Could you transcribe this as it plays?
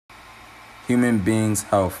Human beings'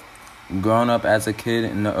 health. Growing up as a kid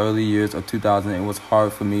in the early years of 2000, it was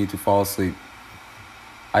hard for me to fall asleep.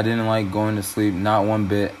 I didn't like going to sleep, not one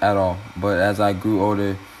bit at all. But as I grew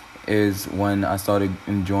older is when I started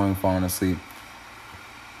enjoying falling asleep.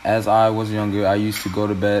 As I was younger, I used to go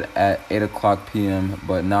to bed at 8 o'clock p.m.,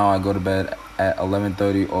 but now I go to bed at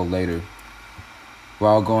 11:30 or later.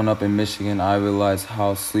 While growing up in Michigan, I realized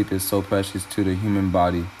how sleep is so precious to the human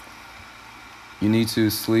body. You need to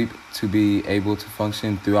sleep to be able to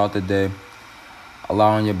function throughout the day.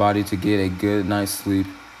 Allowing your body to get a good night's sleep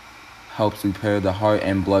helps repair the heart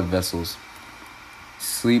and blood vessels.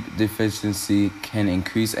 Sleep deficiency can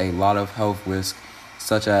increase a lot of health risks,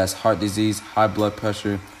 such as heart disease, high blood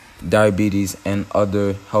pressure, diabetes, and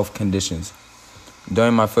other health conditions.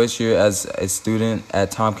 During my first year as a student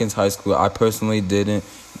at Tompkins High School, I personally didn't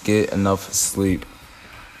get enough sleep.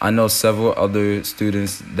 I know several other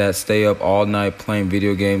students that stay up all night playing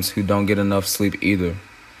video games who don't get enough sleep either.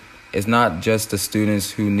 It's not just the students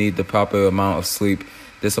who need the proper amount of sleep.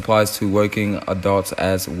 This applies to working adults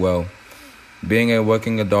as well. Being a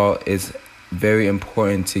working adult is very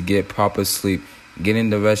important to get proper sleep. Getting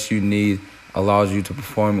the rest you need allows you to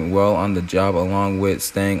perform well on the job along with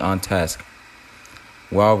staying on task.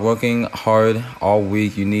 While working hard all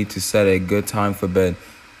week, you need to set a good time for bed,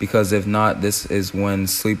 because if not, this is when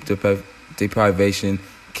sleep deprivation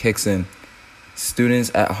kicks in.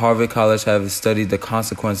 Students at Harvard College have studied the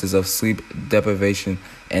consequences of sleep deprivation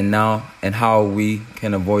and how we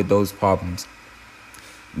can avoid those problems.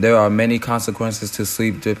 There are many consequences to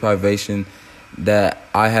sleep deprivation that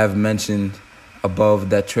I have mentioned above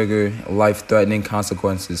that trigger life-threatening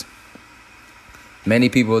consequences. Many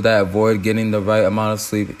people that avoid getting the right amount of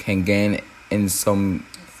sleep can gain insomnia,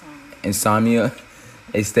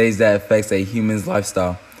 a stage that affects a human's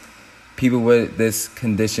lifestyle. People with this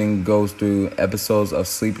condition go through episodes of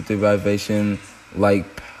sleep deprivation like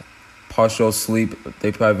partial sleep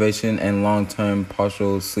deprivation and long-term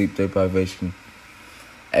partial sleep deprivation.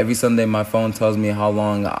 Every Sunday, my phone tells me how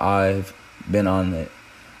long I've been on it.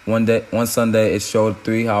 One Sunday, it showed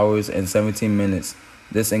 3 hours and 17 minutes.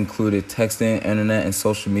 This included texting, internet, and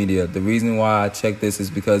social media. The reason why I check this is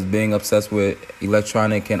because being obsessed with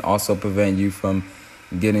electronic can also prevent you from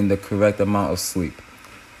getting the correct amount of sleep.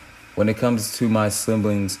 When it comes to my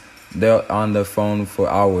siblings, they're on their phone for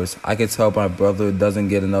hours. I can tell my brother doesn't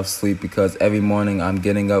get enough sleep because every morning I'm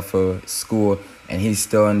getting up for school and he's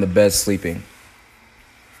still in the bed sleeping.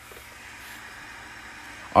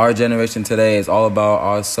 Our generation today is all about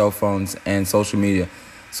our cell phones and social media.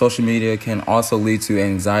 Social media can also lead to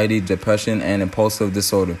anxiety, depression, and impulsive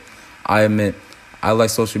disorder. I admit, I like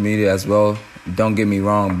social media as well, don't get me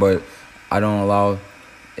wrong, but I don't allow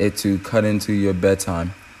it to cut into your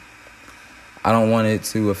bedtime. I don't want it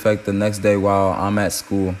to affect the next day while I'm at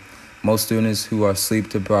school. Most students who are sleep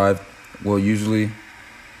deprived will usually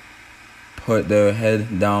put their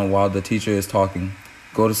head down while the teacher is talking,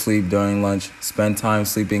 go to sleep during lunch, spend time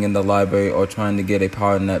sleeping in the library, or trying to get a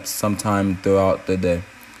power nap sometime throughout the day.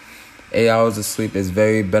 8 hours of sleep is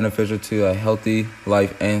very beneficial to a healthy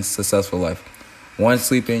life and successful life. When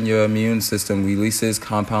sleeping, your immune system releases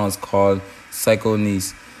compounds called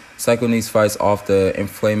cyclines. Cyclines fights off the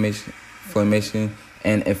inflammation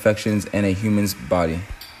and infections in a human's body.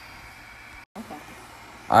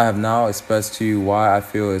 I have now expressed to you why I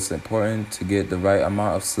feel it's important to get the right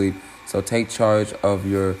amount of sleep. So take charge of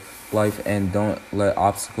your life and don't let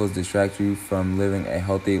obstacles distract you from living a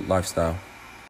healthy lifestyle.